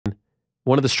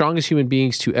one of the strongest human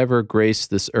beings to ever grace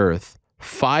this earth,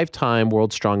 5-time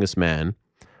world's strongest man,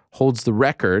 holds the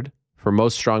record for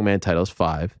most strongman titles,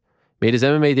 5. Made his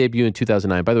MMA debut in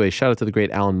 2009. By the way, shout out to the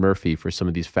great Alan Murphy for some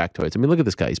of these factoids. I mean, look at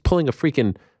this guy. He's pulling a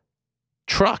freaking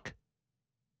truck.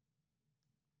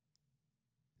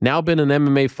 Now been an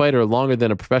MMA fighter longer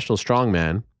than a professional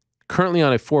strongman. Currently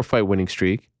on a 4-fight winning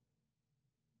streak.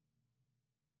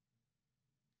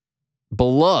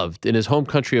 Beloved in his home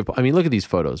country of, I mean, look at these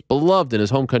photos. Beloved in his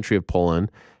home country of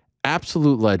Poland.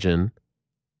 Absolute legend.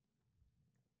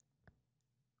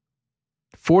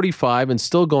 45 and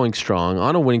still going strong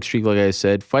on a winning streak, like I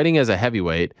said, fighting as a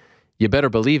heavyweight. You better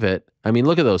believe it. I mean,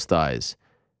 look at those thighs.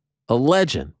 A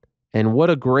legend. And what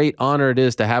a great honor it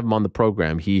is to have him on the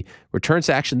program. He returns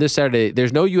to action this Saturday.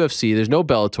 There's no UFC. There's no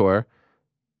Bellator.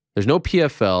 There's no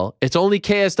PFL. It's only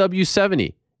KSW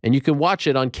 70. And you can watch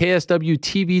it on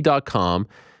kswtv.com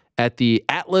at the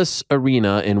Atlas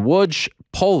Arena in Łódź,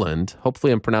 Poland.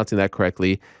 Hopefully I'm pronouncing that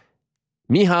correctly.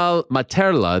 Michał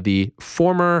Materla, the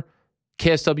former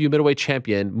KSW middleweight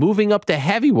champion, moving up to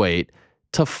heavyweight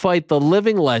to fight the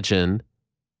living legend,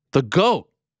 the GOAT,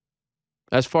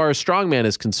 as far as strongman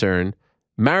is concerned,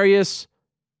 Mariusz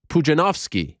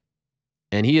Pudzianowski.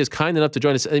 And he is kind enough to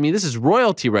join us. I mean, this is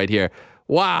royalty right here.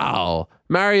 Wow.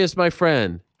 Mariusz, my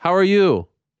friend, how are you?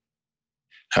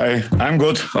 Hey, I'm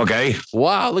good. Okay.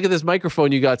 Wow, look at this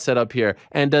microphone you got set up here.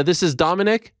 And this is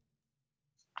Dominic.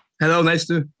 Hello, nice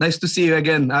to see you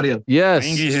again, Ariel. Yes. My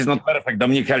English is not perfect.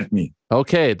 Dominic, help me.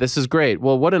 Okay, this is great.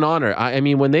 Well, what an honor. I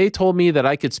mean, when they told me that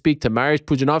I could speak to Mariusz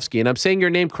Pudzianowski, and I'm saying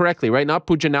your name correctly, right? Not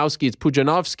Pudzianowski, it's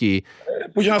Pudzianowski.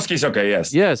 Pudzianowski is okay,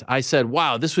 yes. Yes, I said,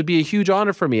 wow, this would be a huge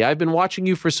honor for me. I've been watching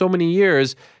you for so many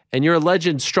years, and you're a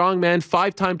legend, strongman,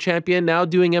 5-time champion, now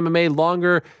doing MMA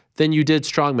longer than you did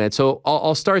strongman. So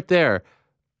I'll start there.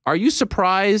 Are you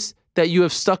surprised that you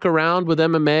have stuck around with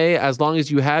MMA as long as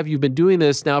you have? You've been doing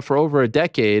this now for over a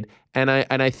decade, and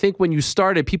I think when you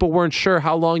started, people weren't sure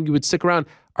how long you would stick around.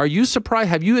 Are you surprised?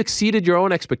 Have you exceeded your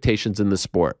own expectations in the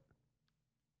sport?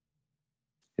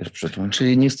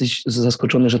 Czy nie jesteś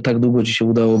zaskoczony, że tak długo ci się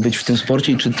udało być w tym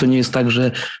sporcie i czy to nie jest tak,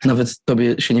 że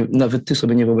nawet ty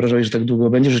sobie nie wyobrażałeś, że tak długo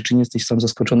będziesz, że czy nie jesteś sam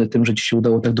zaskoczony tym, że ci się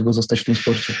udało tak długo zostać w tym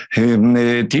sporcie?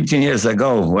 15 years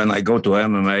ago, when I go to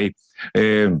MMA,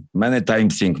 many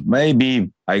times think maybe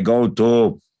I go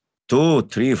to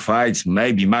 2-3 fights,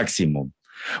 maybe maximum.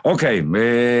 Okay,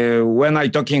 when I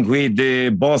talking with the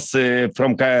boss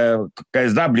from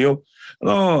KSW,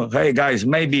 no, hey guys,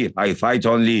 maybe I fight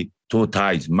only 2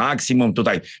 times, maximum 2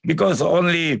 times, because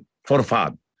only for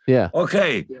fun. Yeah.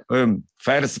 Okay,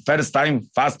 first time,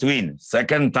 fast win.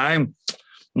 Second time,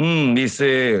 is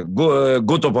a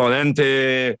good opponent,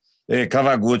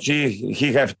 Kawaguchi.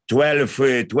 He have 12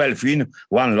 win,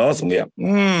 1 loss.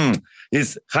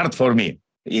 It's hard for me.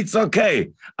 It's okay.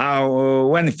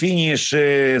 When finish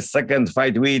second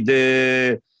fight with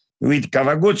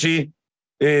Kawaguchi,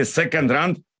 second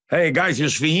round, hey guys, you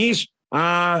finish?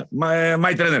 My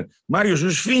trainer, Mariusz,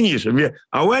 you finish.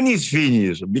 When is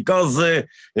finish? Because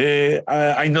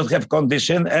I not have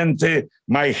condition and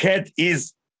my head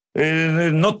is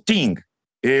not think.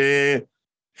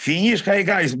 Finish, hey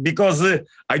guys, because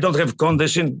I don't have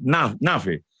condition,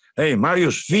 nothing. Hey,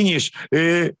 Mariusz, finish.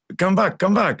 Come back.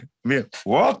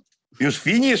 What? You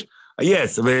finish?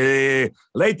 Yes.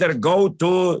 Later go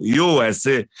to US,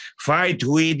 fight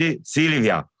with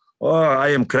Sylvia. Oh, I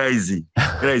am crazy.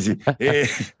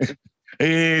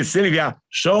 Sylvia,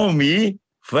 show me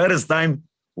first time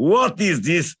what is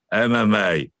this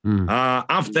MMA.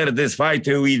 After this fight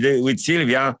with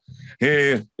Sylvia,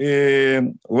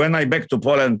 when I back to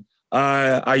Poland,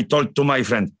 I told to my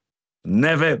friend,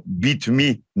 never beat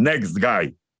me next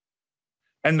guy.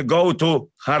 And go to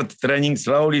hard training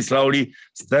slowly,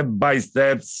 step by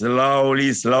step,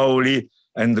 slowly,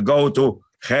 and go to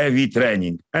heavy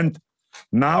training. And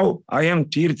now I am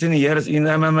 13 years in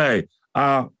MMA.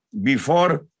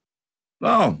 Before,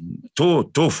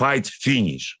 two fights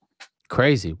finish.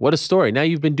 Crazy. What a story. Now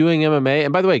you've been doing MMA.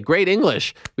 And by the way, great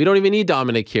English. We don't even need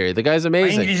Dominic here. The guy's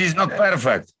amazing. My English is not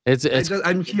perfect.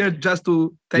 I'm here just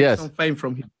to take some fame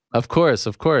from him. Of course.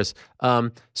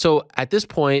 So at this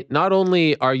point, not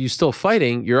only are you still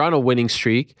fighting, you're on a winning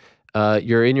streak.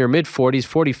 You're in your mid-40s,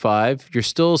 45. You're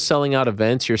still selling out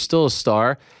events. You're still a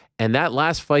star. And that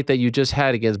last fight that you just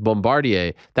had against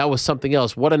Bombardier, that was something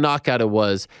else. What a knockout it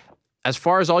was. As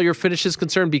far as all your finishes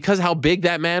concerned, because how big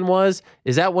that man was,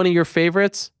 is that one of your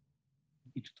favorites?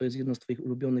 I czy to jest jedna z twoich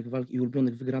ulubionych walk i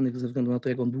ulubionych wygranych ze względu na to,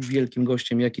 jak on był wielkim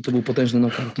gościem, jaki to był potężny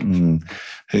knockout?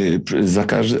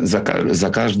 Za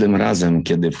każdym razem,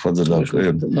 kiedy wchodzę do...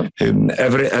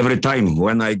 Every time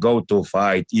when I go to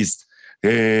fight is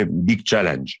big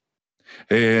challenge.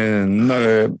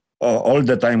 All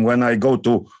the time when I go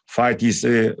to fight is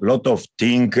a lot of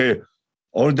thing.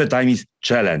 All the time is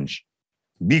challenge,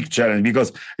 big challenge,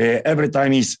 because every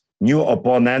time is new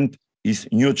opponent, is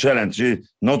new challenge,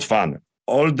 not fun.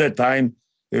 All the time,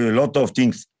 a lot of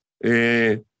things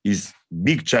is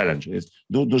big challenge. Jest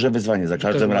duże wyzwanie, za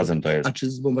każdym razem to jest. A czy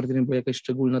z Bombardierem była jakaś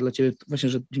szczególna dla ciebie, właśnie,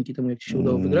 że dzięki temu, jak ci się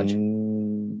udało wygrać?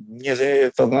 Nie,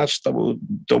 to znaczy,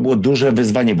 to było duże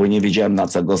wyzwanie, bo nie wiedziałem, na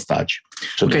co go stać.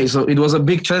 Okay, so it was a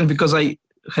big challenge because I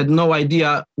had no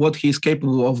idea what he is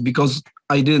capable of, because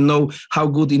I didn't know how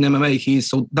good in MMA he is.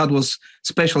 So that was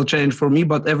special challenge for me,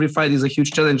 but every fight is a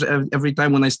huge challenge. Every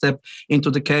time when I step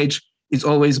into the cage, it's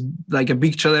always like a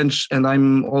big challenge, and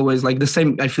I'm always like the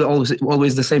same. I feel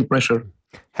always the same pressure.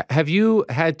 Have you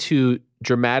had to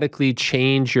dramatically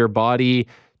change your body,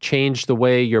 change the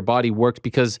way your body worked?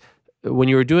 Because when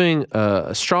you were doing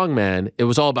a strongman, it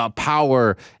was all about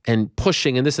power and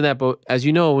pushing and this and that. But as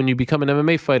you know, when you become an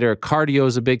MMA fighter, cardio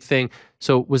is a big thing.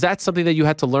 So was that something that you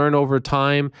had to learn over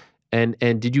time? And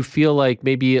did you feel like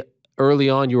maybe early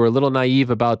on you were a little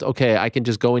naive about, okay, I can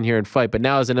just go in here and fight? But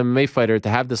now as an MMA fighter, to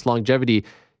have this longevity,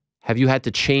 have you had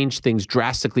to change things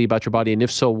drastically about your body? And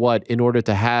if so, what, in order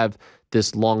to have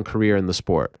this long career in the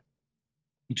sport?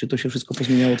 I czy to się wszystko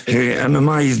pozmieniało?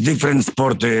 MMA is different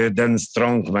sport than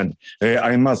strongman.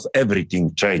 I must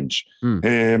everything change.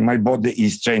 My body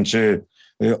is change.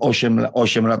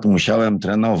 8 lat musiałem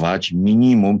trenować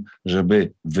minimum,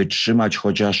 żeby wytrzymać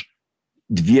chociaż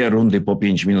 2 rundy po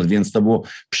 5 minut, więc to było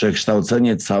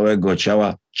przekształcenie całego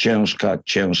ciała,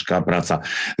 ciężka praca.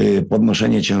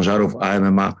 Podnoszenie ciężarów, a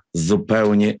MMA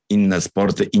zupełnie inne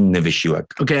sporty, inny wysiłek.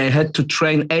 Okay, I had to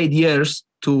train 8 years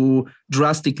to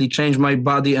drastically change my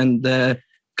body and the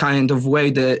kind of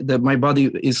way that my body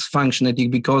is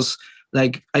functioning, because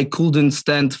like I couldn't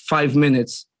stand 5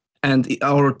 minutes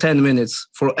or 10 minutes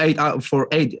for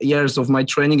 8 years of my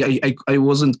training. I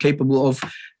wasn't capable of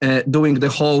doing the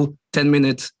whole 10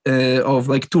 minutes of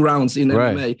like 2 rounds in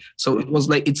MMA. So it was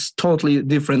like, it's totally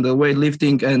different. The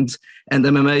weightlifting and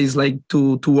MMA is like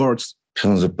two worlds.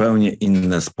 Są zupełnie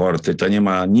inne sporty. To nie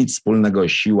ma nic wspólnego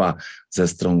siła ze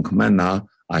strongmana,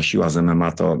 a siła z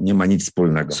MMA to nie ma nic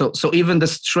wspólnego. So even the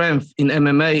strength in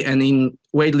MMA and in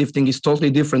weightlifting is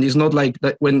totally different. It's not like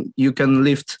that when you can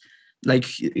lift like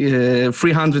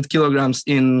 300 kilograms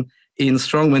in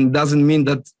strongman, doesn't mean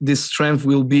that this strength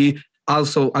will be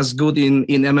also as good in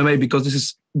MMA, because this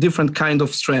is different kind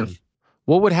of strength.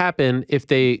 What would happen if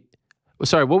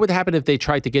they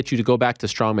tried to get you to go back to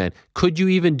strongman? Could you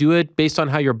even do it based on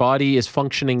how your body is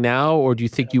functioning now, or do you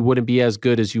think you wouldn't be as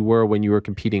good as you were when you were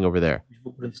competing over there?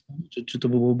 Czy to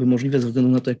byłoby możliwe ze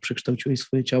względu na to, jak przekształciłeś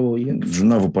swoje ciało?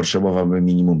 Znowu potrzebowałbym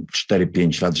minimum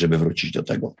 4-5 lat, żeby wrócić do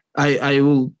tego. I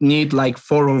will need like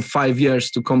 4 or 5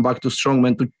 years to come back to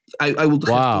strongman. I would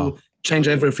have to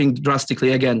change everything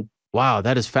drastically again. Wow,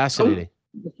 that is fascinating.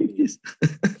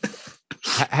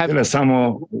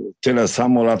 Tyle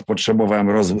samo lat potrzebowałem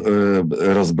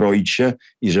rozbroić się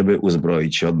i żeby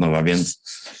uzbroić się od nowa, więc...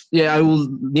 Yeah, I will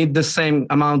need the same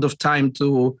amount of time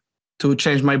to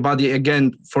change my body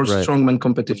again for strongman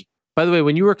competition. By the way,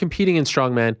 when you were competing in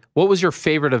strongman, what was your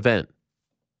favorite event?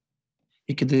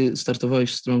 I kiedy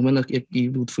startowałeś w strongmanach, jaki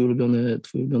był twój ulubione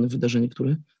wydarzenie,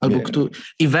 które? Albo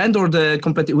event or the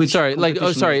competition?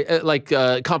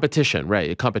 Competition,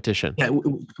 right? Competition.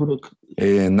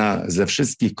 Yeah, ze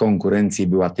wszystkich konkurencji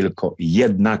była tylko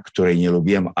jedna, której nie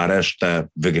lubiłem, a resztę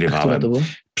wygrywałem.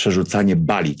 Przerzucanie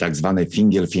bali, tak zwane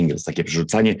fingers, takie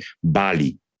przerzucanie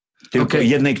bali. Tylko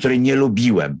jednej, której nie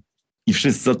lubiłem. I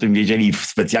wszyscy o tym wiedzieli i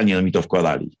specjalnie mi to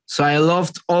wkładali. So I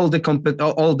loved all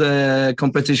the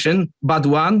competition, but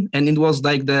one, and it was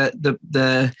like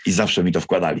the I zawsze mi to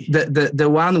wkładali.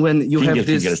 The one when you have this...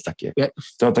 Fingers takie.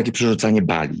 To takie przerzucanie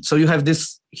bali. So you have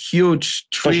this huge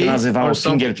tree. To się nazywało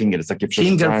fingers, takie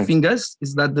przerzucanie. Fingers,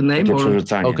 is that the name? Takie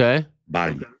przerzucanie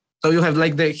bali. So you have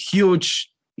like the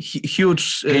huge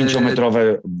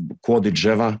 5-metrowe kłody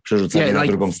drzewa, przerzucanie na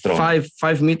drugą stronę.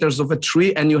 5 meters of a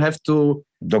tree, and you have to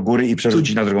do góry i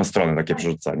przerzucić na drugą stronę, takie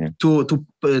przerzucanie.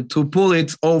 To pull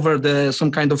it over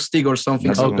some kind of stick or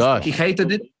something. Oh gosh. He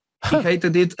hated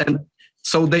it, and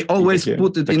so they always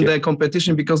put it in the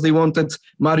competition because they wanted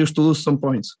Mariusz to lose some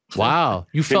points. Wow,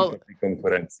 you felt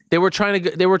they were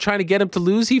trying to get him to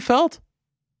lose. He felt.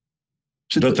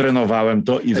 Dotrenowałem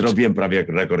to i zrobiłem prawie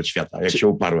rekord świata, jak się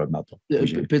uparłem na to.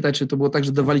 Pytać, czy to było tak,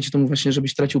 że dawali ci to właśnie,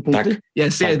 żebyś tracił punkty? Tak.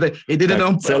 Yes,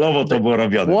 Tak. Celowo to było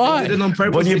robione.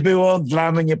 Bo nie było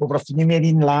dla mnie, po prostu nie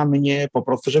mieli dla mnie, po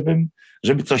prostu,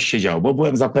 żeby coś się działo, bo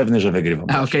byłem zapewny, że wygrywam.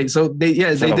 Okay, so they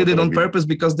did it on purpose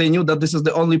because they knew that this is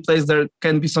the only place there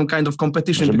can be some kind of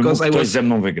competition, żeby because ktoś ze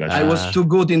mną wygrać. I was too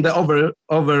good in the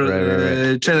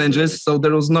right. Challenges, so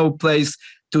there was no place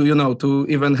to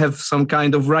even have some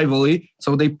kind of rivalry.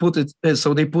 So they put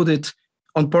it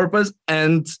on purpose,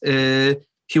 and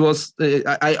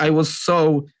I was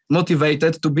so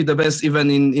motivated to be the best even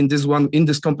in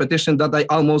this competition that I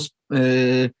almost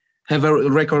have a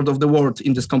record of the world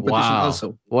in this competition. Wow.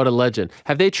 Also. What a legend.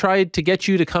 Have they tried to get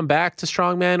you to come back to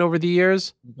Strongman over the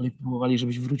years? Próbowali,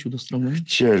 żebyś wrócił do Strongman?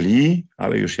 Chcieli,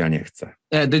 ale już ja nie chcę.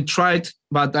 They tried,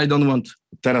 but I don't want.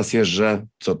 Teraz jeżdżę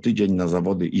co tydzień na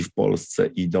zawody i w Polsce,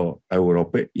 i do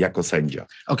Europy jako sędzia.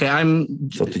 Okay,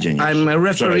 co tydzień I'm a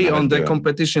referee on the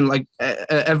competition like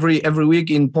every week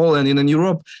in Poland and in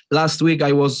Europe. Last week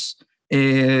I was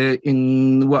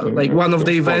in one of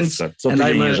the events. Co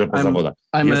tydzień jeżdżę po zawodach.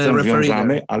 Jestem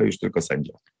związany, ale już tylko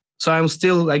sędzia. So I'm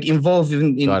still like involved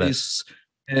in this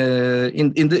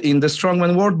in the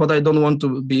strongman world, but I don't want to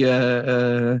be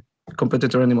a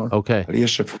competitor anymore. Okay. Ale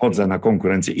jeszcze wchodzę na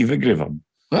konkurencję i wygrywam.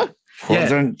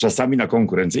 Wchodzę czasami na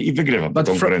konkurencję i wygrywam tę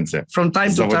konkurencję. From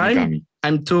time to time,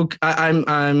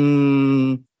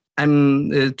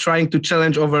 I'm trying to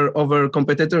challenge over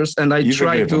competitors, and I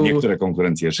try to niektóre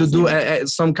konkurencje to do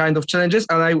some kind of challenges,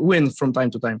 and I win from time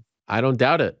to time. I don't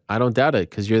doubt it,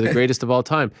 because you're the greatest of all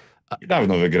time.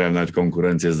 Dawno wygrałem nawet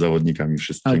konkurencję z zawodnikami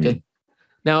wszystkimi. Okay.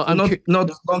 Now,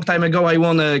 not a long time ago, I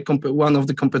won one of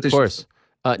the competitions. Of course.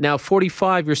 Now,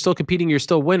 45, you're still competing, you're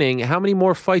still winning. How many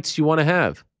more fights do you want to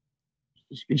have?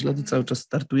 5 lat i cały czas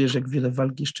startujesz, jak wiele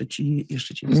walk jeszcze ci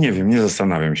nie wiem, nie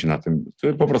zastanawiam się na tym.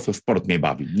 Po prostu sport mnie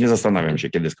bawi. Nie zastanawiam się,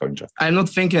 kiedy skończę. I'm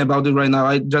not thinking about it right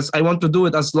now. I want to do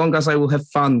it as long as I will have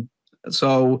fun.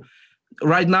 So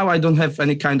right now I don't have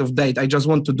any kind of date. I just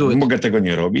want to do it. Mogę tego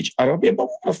nie robić, a robię, bo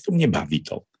po prostu mnie bawi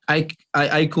to.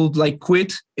 I could like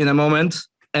quit in a moment,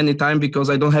 anytime,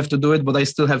 because I don't have to do it, but I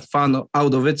still have fun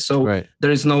out of it. So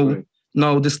there is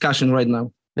no discussion right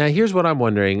now. Now, here's what I'm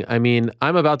wondering. I mean,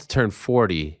 I'm about to turn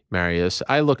 40, Mariusz.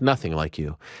 I look nothing like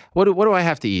you. What do I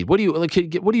have to eat? What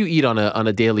do you eat on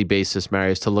a daily basis,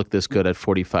 Mariusz, to look this good at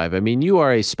 45? I mean, you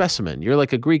are a specimen. You're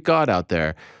like a Greek god out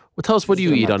there. Well, tell us, what do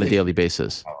you eat on a daily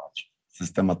basis?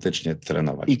 Systematycznie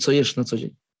trenować. I co jesz na co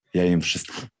dzień? Ja jem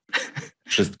wszystko.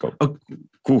 Wszystko.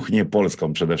 Kuchnię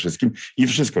polską przede wszystkim i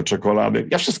wszystko, czekolady.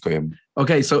 Ja wszystko jem.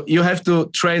 Okay, so you have to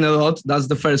train a lot. That's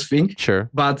the first thing. Sure.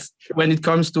 But when it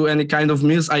comes to any kind of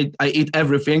meals, I eat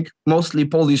everything, mostly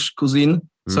Polish cuisine.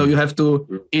 So you have to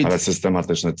eat. Ale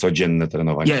systematyczne, codzienne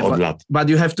trenowanie od lat. But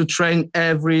you have to train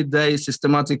every day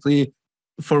systematically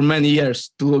for many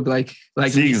years to look like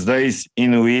 6 days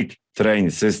in a week.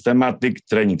 Train systematic,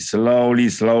 training slowly,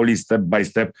 step by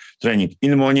step. Training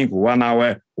in morning, 1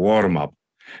 hour, warm up.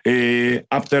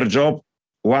 After job,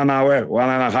 1 hour,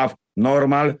 1.5,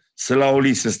 normal,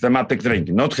 slowly, systematic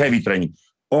training. Not heavy training,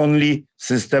 only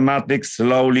systematic,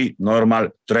 slowly, normal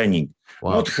training.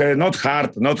 Wow. Not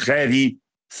hard, not heavy,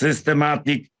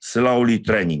 systematic, slowly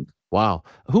training. Wow.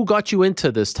 Who got you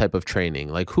into this type of training?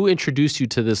 Like, who introduced you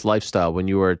to this lifestyle when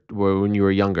you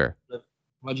were younger?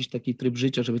 Prowadzić taki tryb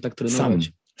życia, żeby tak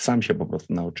trenować. Sam się po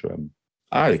prostu nauczyłem.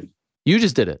 You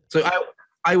just did it. So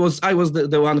I was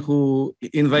the one who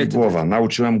invented.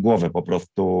 Nauczyłem głowę po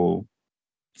prostu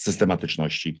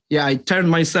systematyczności. Yeah, I turned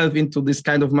myself into this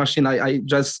kind of machine. I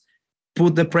just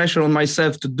put the pressure on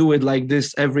myself to do it like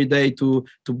this every day, to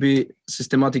be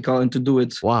systematical and to do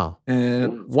it. Wow.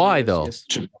 Why though? Yes.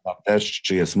 Czy pada deszcz,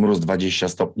 czy jest mróz 20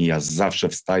 stopni, ja zawsze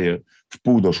wstaję w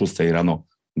 5:45 rano,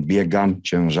 biegam,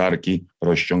 ciężarki,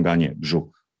 rozciąganie brzuch.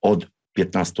 Od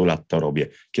 15 lat to robię,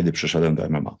 kiedy przyszedłem do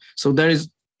MMA. So there is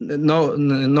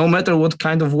no matter what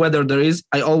kind of weather there is,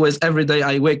 I always, every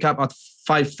day I wake up at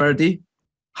 5:30,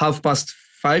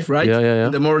 5:30, right? Yeah.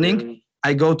 In the morning,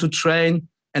 I go to train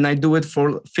and I do it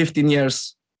for 15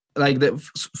 years. Like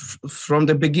from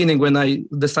the beginning when I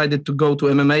decided to go to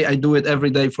MMA, I do it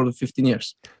every day for 15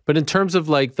 years. But in terms of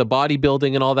like the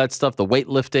bodybuilding and all that stuff, the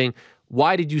weightlifting,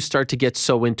 why did you start to get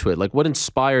so into it? Like what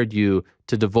inspired you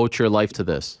to devote your life to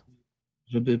this?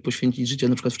 Żeby poświęcić życie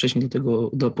na przykład wcześniej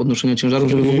do podnoszenia ciężarów,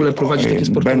 żeby w ogóle prowadzić takie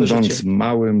sportowe życie. Będąc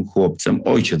małym chłopcem,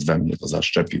 ojciec we mnie to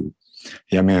zaszczepił.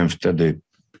 Ja miałem wtedy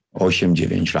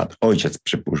 8-9 lat. Ojciec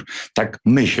przypuszczał. Tak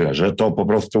myślę, że to po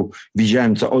prostu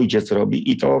widziałem, co ojciec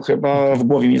robi i to chyba w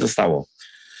głowie mi zostało.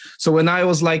 So when I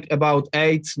was like about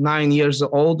 8-9 years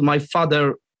old, my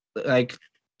father like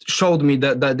showed me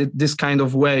that this kind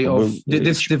of way of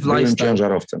this byłem lifestyle.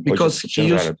 ciężarowcem. Because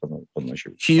Ciężary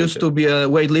podnosił. He used to be a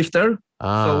weightlifter.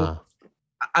 So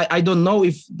I don't know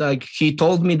if like he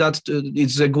told me that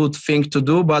it's a good thing to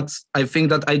do, but I think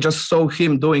that I just saw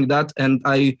him doing that and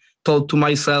I told to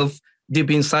myself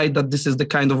deep inside that this is the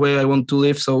kind of way I want to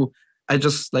live. So I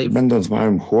just like... Będąc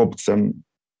małym chłopcem,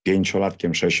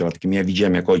 5-latkiem, 6-latkiem, ja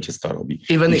widziałem, jak ojciec to robi.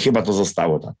 I chyba to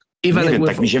zostało tak. Nie wiem,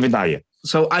 tak mi się wydaje.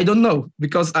 So I don't know,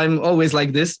 because I'm always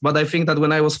like this, but I think that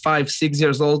when I was 5-6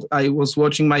 years old, I was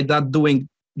watching my dad doing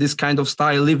this kind of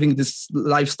style, living this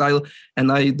lifestyle,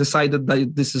 and I decided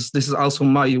that this is also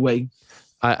my way.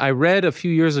 I read a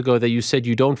few years ago that you said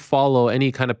you don't follow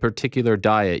any kind of particular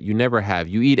diet. You never have.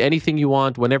 You eat anything you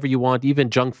want, whenever you want, even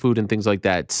junk food and things like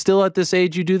that. Still at this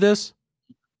age you do this?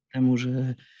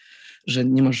 Że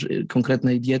nie masz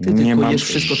konkretnej diety, tylko jesz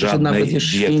wszystko, czy nawet jesz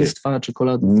świństwa,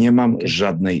 czekolady. Nie mam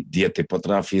żadnej diety.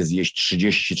 Potrafię zjeść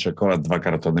 30 czekolad, 2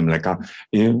 kartony mleka.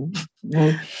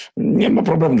 Nie ma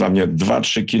problemu dla mnie.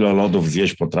 2-3 kilo lodów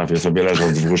zjeść potrafię sobie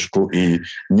leżąc w łóżku i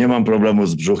nie mam problemu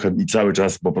z brzuchem i cały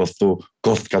czas po prostu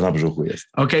kostka na brzuchu jest.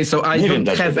 Okay, so I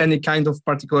don't have any kind of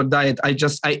particular diet. I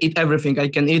eat everything. I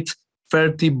can eat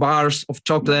 30 bars of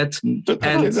chocolate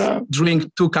and drink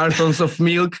 2 cartons of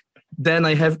milk. Then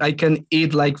I can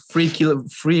eat like 5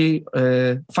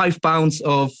 pounds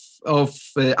of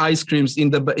ice creams in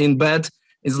bed.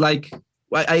 It's like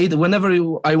I eat whenever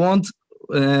I want,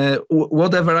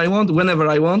 whatever I want,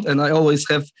 whenever I want, and I always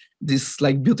have this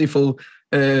like beautiful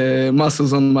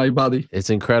muscles on my body. It's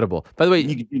incredible. By the way,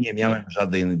 nigdy nie miałem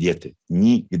żadnej diety.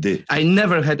 Nigdy. I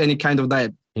never had any kind of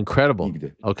diet. Incredible.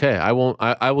 Nigdy. Okay, I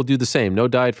will do the same. No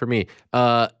diet for me.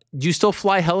 Do you still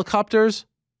fly helicopters?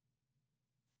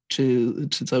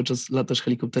 Czy cały czas latasz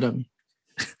helikopterami?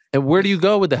 And where do you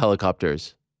go with the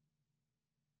helicopters?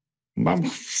 Mam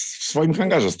w swoim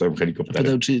hangarze stoją helikoptery.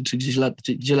 Pytał, czy gdzie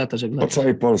latasz, jak latasz? Po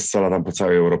całej Polsce latam, po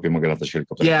całej Europie mogę latać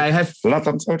helikopterami. Yeah,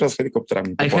 latam cały czas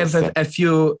helikopterami po I Polsce. have a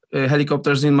few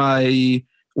helicopters in my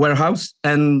warehouse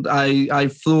and I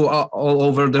flew all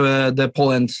over the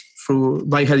Poland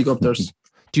by helicopters.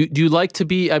 Do you like to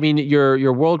be, I mean,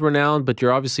 you're world renowned, but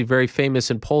you're obviously very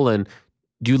famous in Poland.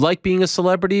 Do you like being a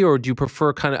celebrity, or do you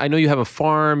prefer kind of, I know you have a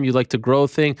farm, you like to grow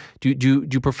things. Do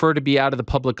you prefer to be out of the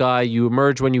public eye? You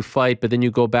emerge when you fight, but then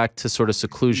you go back to sort of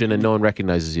seclusion and no one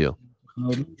recognizes you?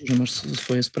 Że masz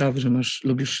swoje sprawy, że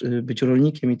lubisz być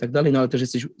rolnikiem i tak dalej, no ale też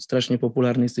jesteś strasznie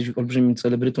popularny, jesteś olbrzymim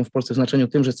celebrytą w Polsce w znaczeniu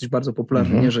tym, że jesteś bardzo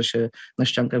popularny, nie, że się na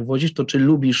ściankach wodzisz, to czy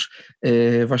lubisz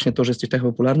właśnie to, że jesteś tak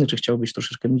popularny, czy chciałbyś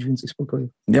troszeczkę mieć więcej spokoju?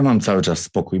 Ja mam cały czas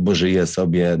spokój, bo żyję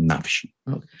sobie na wsi.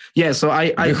 Okay. Yeah, so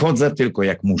Wychodzę tylko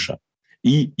jak muszę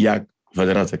i jak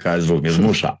Federacja KSW mnie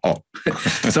zmusza.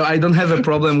 So I don't have a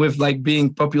problem with like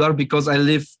being popular because I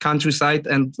live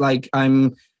countryside and like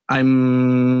I'm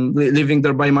living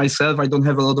there by myself. I don't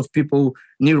have a lot of people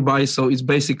nearby, so it's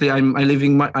basically I'm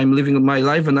living my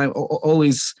life, and I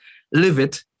always live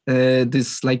it.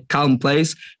 This like calm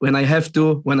place when I have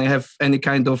any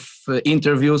kind of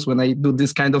interviews, when I do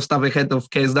this kind of stuff ahead of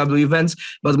KSW events.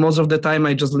 But most of the time,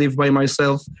 I just live by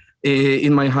myself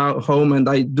in my home, and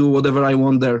I do whatever I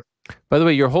want there. By the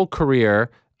way, your whole career.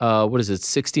 What is it?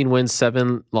 16 wins,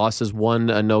 7 losses,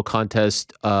 1 no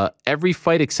contest. Every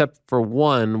fight except for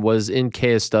 1 was in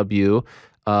KSW.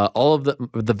 All of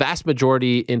the vast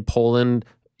majority in Poland,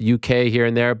 UK here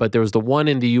and there, but there was the one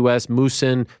in the US,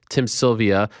 Musin, Tim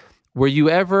Sylvia. Were you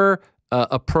ever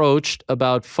approached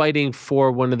about fighting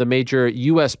for one of the major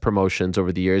US promotions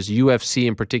over the years, UFC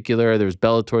in particular? There's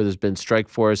Bellator, there's been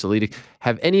Strikeforce, Elite.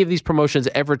 Have any of these promotions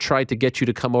ever tried to get you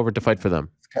to come over to fight for them?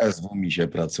 KSW mi się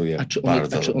pracuje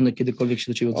bardzo. A czy one kiedykolwiek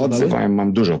się do ciebie odzywają?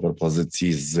 Mam dużo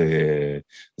propozycji z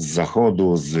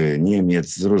Zachodu, z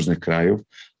Niemiec, z różnych krajów,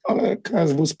 ale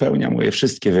KSW spełnia moje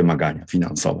wszystkie wymagania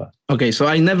finansowe. Okay,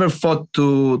 so I never thought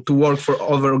to work for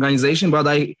other organization, but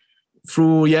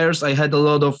through years I had a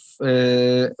lot of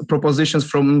propositions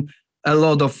from a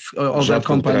lot of other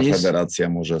companies. Federacja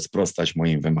może sprostać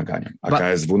moim wymaganiom, a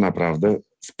KSW naprawdę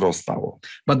sprostało.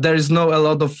 But there is no a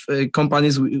lot of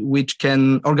companies which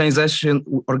can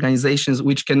organizations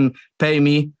which can pay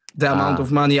me the amount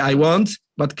of money I want,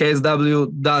 but KSW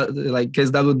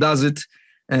does it.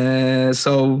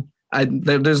 So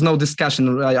there's no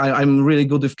discussion. I'm really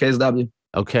good with KSW.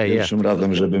 Okay, Pierwszym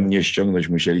razem, żeby mnie ściągnąć,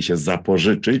 musieli się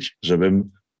zapożyczyć,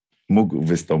 żebym mógł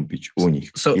wystąpić u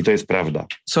nich. I to jest prawda.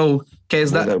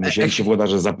 Musieli się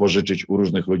włodarze zapożyczyć u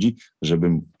różnych ludzi,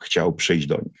 żebym chciał przyjść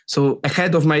do nich. So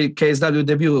ahead of my KSW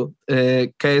debut,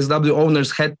 KSW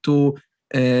owners had to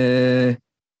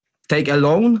take a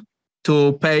loan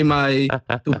to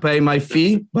pay my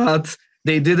fee, but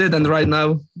they did it, and right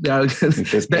now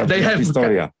they have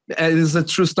historia. It's a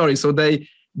true story. So they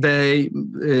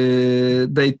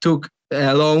took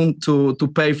a loan to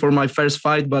pay for my first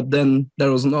fight, but then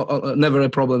there was never a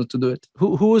problem to do it.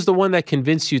 Who was the one that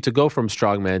convinced you to go from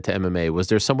Strongman to MMA? Was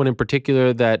there someone in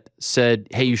particular that said,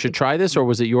 hey, you should try this, or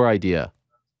was it your idea?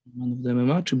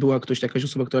 MMA? Czy była jakaś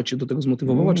osoba, która cię do tego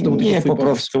zmotywowała? Czy to był Nie, po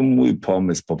prostu mój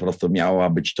pomysł, po prostu miała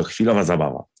być to chwilowa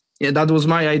zabawa. Yeah, that was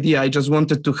my idea. I just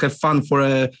wanted to have fun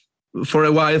for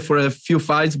a while, for a few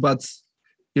fights, but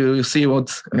you see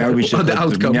what the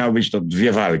outcome. Miały być to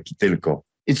 2 walki tylko.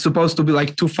 It's supposed to be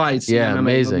like 2 fights. Yeah, in MMA,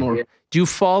 amazing. not more. Do you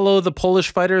follow the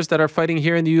Polish fighters that are fighting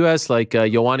here in the U.S., like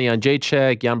Joanna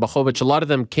Jędrzejczyk, Jan Blachowicz? A lot of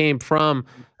them came from,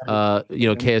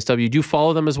 KSW. Do you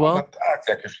follow them as well? Tak,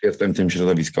 jak już jestem w tym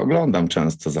środowisku, oglądam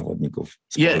często zawodników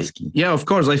z Polski. Yeah, of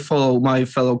course. I follow my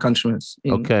fellow countrymen.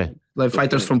 Like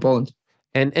fighters from Poland.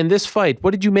 And this fight,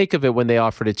 what did you make of it when they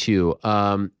offered it to you?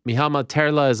 Michał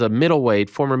Materla is a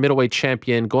former middleweight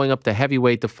champion, going up to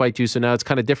heavyweight to fight you. So now it's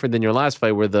kind of different than your last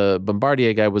fight where the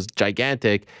Bombardier guy was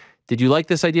gigantic. Did you like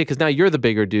this idea? Because now you're the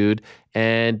bigger dude,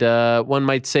 and one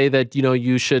might say that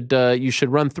you should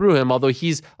run through him. Although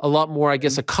he's a lot more, I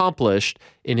guess, accomplished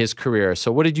in his career.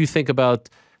 So what did you think about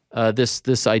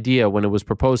this idea when it was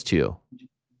proposed to you?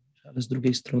 Ale z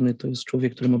drugiej strony to jest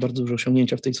człowiek, który ma bardzo duże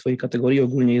osiągnięcia w tej swojej kategorii.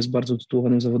 Ogólnie jest bardzo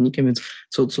tytułowanym zawodnikiem, więc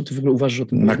co ty w ogóle uważasz o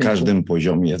tym? Na każdym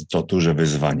poziomie to duże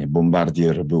wyzwanie.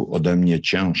 Bombardier był ode mnie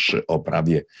cięższy o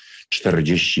prawie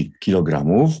 40 kg,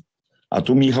 a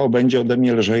tu Michał będzie ode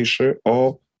mnie lżejszy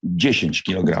o 10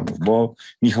 kg, bo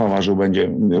Michał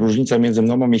różnica między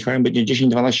mną a Michałem będzie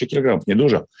 10-12 kg,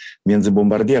 nieduża. Między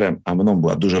Bombardierem a mną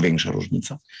była dużo większa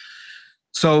różnica.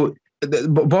 So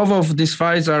both of these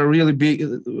fights are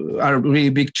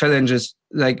really big challenges.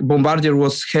 Like Bombardier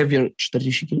was heavier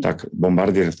 40 kg. Tak,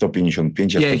 Bombardier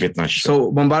 155, a 115.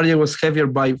 So Bombardier was heavier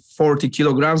by 40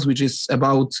 kilograms, which is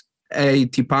about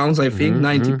 80 pounds, I think,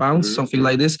 90 pounds, something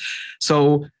like this.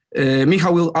 So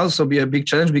Michał will also be a big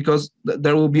challenge because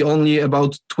there will be only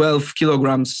about 12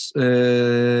 kilograms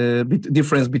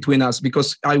difference between us,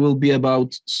 because I will be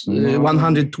about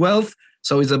 112,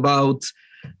 so it's about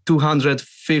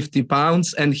 250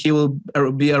 pounds, and he will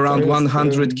be around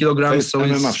 100 kilograms. So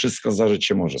MMA, wszystko zdarzyć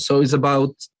się może. So it's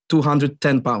about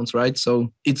 210 pounds, right? So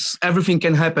everything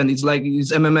can happen. It's like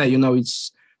it's MMA,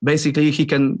 it's basically he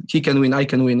can win, I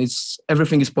can win.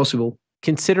 Everything is possible.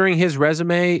 Considering his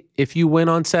resume, if you win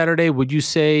on Saturday, would you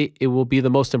say it will be the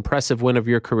most impressive win of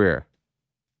your career?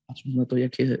 Patrząc na to,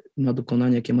 jakie ma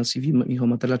dokonania, jakie ma CV Michał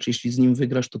Materla, czy jeśli z nim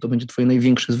wygrasz, to będzie twoje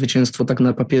największe zwycięstwo, tak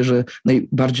na papierze,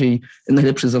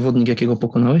 najlepszy zawodnik, jakiego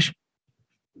pokonałeś?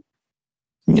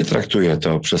 Nie traktuję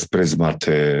to przez pryzmat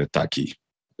taki.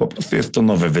 Po prostu jest to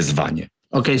nowe wyzwanie.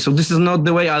 Okay, so this is not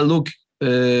the way I look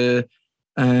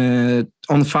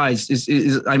on fights.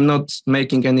 I'm not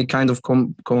making any kind of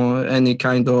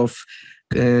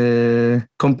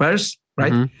compares,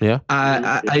 right? Yeah.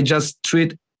 I just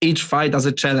treat each fight as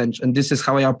a challenge, and this is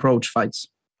how I approach fights.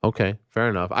 Okay, fair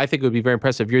enough. I think it would be very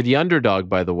impressive. You're the underdog,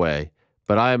 by the way,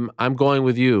 but I'm going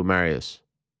with you, Mariusz.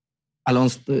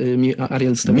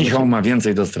 Michał ma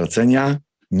więcej do stracenia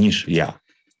niż ja.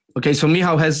 Okay, so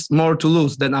Michał has more to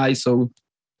lose than I, so...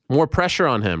 More pressure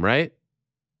on him, right?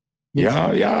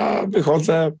 Ja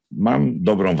wychodzę, mam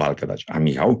dobrą walkę dać, a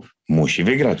Michał musi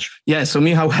wygrać. Yeah, so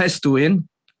Michał has to win,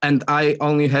 and I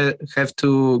only have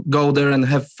to go there and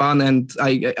have fun, and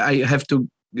I have to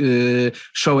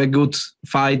show a good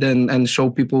fight and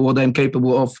show people what I'm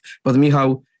capable of. But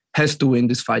Michał has to win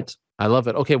this fight. I love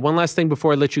it. Okay, one last thing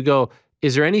before I let you go.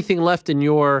 Is there anything left in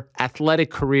your athletic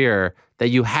career that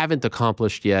you haven't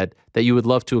accomplished yet that you would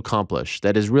love to accomplish?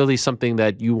 That is really something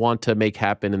that you want to make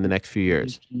happen in the next few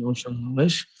years?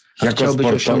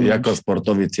 Jako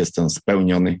sportowiec jestem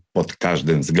spełniony pod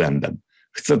każdym względem.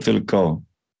 Chcę tylko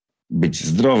być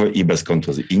zdrowy i bez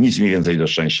kontuzji. I nic mi więcej do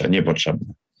szczęścia nie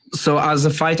potrzebne. So as a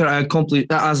fighter,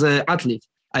 as an athlete,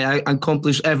 I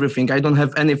accomplish everything. I don't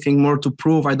have anything more to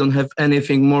prove. I don't have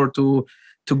anything more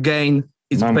to gain.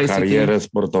 Mam karierę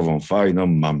sportową fajną,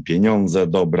 mam pieniądze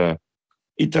dobre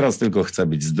i teraz tylko chcę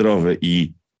być zdrowy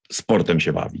i sportem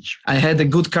się bawić. I had a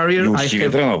good career. I uczciwie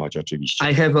trenować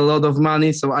oczywiście. I have a lot of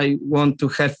money, so I want to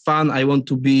have fun. I want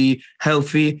to be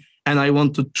healthy, and I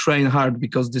want to train hard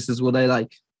because this is what I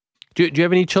like. Do you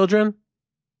have any children?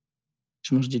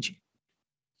 Czy masz dzieci?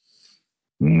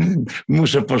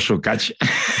 Muszę poszukać.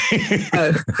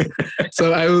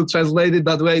 So I will translate it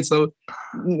that way. So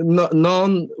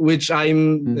none which I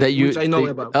know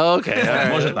about. Okay. Right.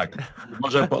 Może tak.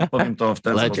 Może powiem to w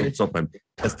ten sposób, co powiem.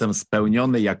 Jestem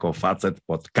spełniony jako facet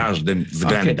pod każdym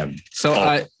względem. Okay. So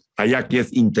a jak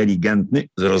jest inteligentny,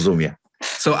 zrozumie.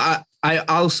 So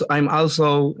I'm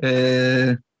also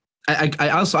I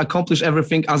also accomplish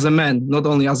everything as a man, not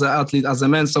only as an athlete, as a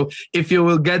man. So if you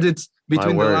will get it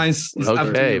between the lines, it's up to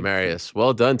Okay, you. Mariusz,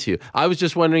 well done to you. I was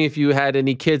just wondering if you had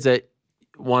any kids that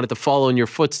wanted to follow in your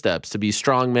footsteps, to be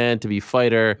strongman, to be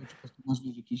fighter. Masz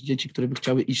jakieś dzieci, które by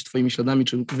chciały iść twoimi śladami,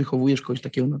 czy wychowujesz kogoś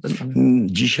takiego na ten?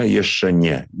 Dzisiaj jeszcze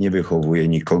nie wychowuję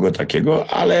nikogo takiego,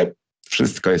 ale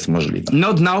wszystko jest możliwe.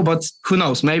 Not now, but who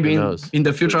knows? Maybe Who knows? in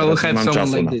the future I will have Mam someone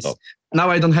czasu like na this. to.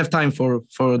 Now I don't have time for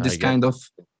this kind of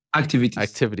activities.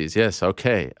 Activities, yes,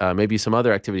 okay. Maybe some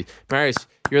other activities. Mariusz,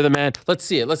 you're the man. Let's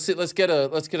see it. Let's get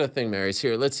a thing, Mariusz.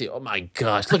 Here, let's see. Oh my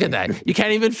gosh, look at that. You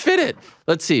can't even fit it.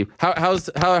 Let's see. How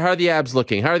are the abs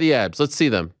looking? How are the abs? Let's see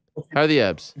them. How are the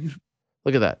abs?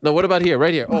 Look at that. No, what about here?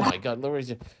 Right here. Oh my God.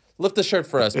 Lift the shirt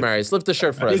for us, Mariusz. Lift the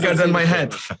shirt for us. Bigger than my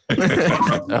head.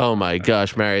 Oh my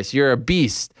gosh, Mariusz, you're a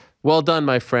beast. Well done,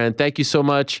 my friend. Thank you so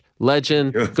much.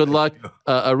 Legend. Good luck.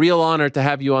 A real honor to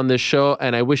have you on this show,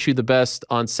 and I wish you the best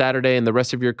on Saturday and the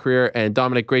rest of your career. And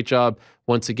Dominic, great job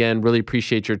once again. Really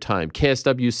appreciate your time.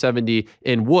 KSW 70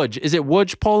 in Łódź. Is it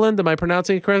Łódź, Poland? Am I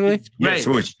pronouncing it correctly? Yes,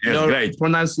 Łódź. Yes, Your great.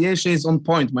 pronunciation is on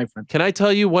point, my friend. Can I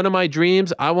tell you one of my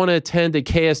dreams? I want to attend a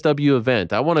KSW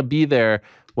event. I want to be there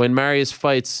when Mariusz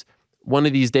fights one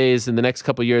of these days in the next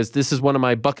couple of years. This is one of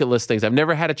my bucket list things. I've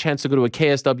never had a chance to go to a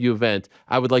KSW event.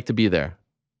 I would like to be there.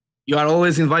 You are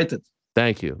always invited.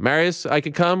 Thank you. Mariusz, I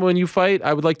can come when you fight.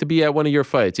 I would like to be at one of your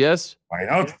fights. Yes? Why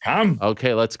not? Come.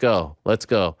 Okay, let's go. Let's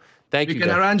go. Thank you. We can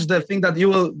guys. arrange the thing that you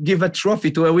will give a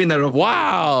trophy to a winner of.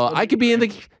 Wow. I could be in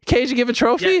the cage and give a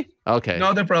trophy? Yeah. Okay.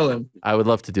 Not a problem. I would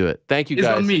love to do it. Thank you, It's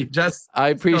guys. on me. Just I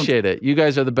appreciate it. You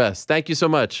guys are the best. Thank you so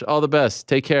much. All the best.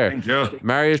 Take care. Thank you.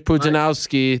 Mariusz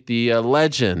Pudzianowski, the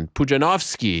legend.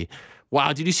 Pudzianowski.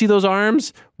 Wow, did you see those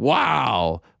arms?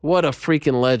 Wow. What a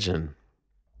freaking legend.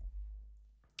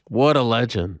 What a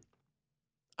legend.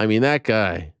 I mean, that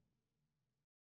guy.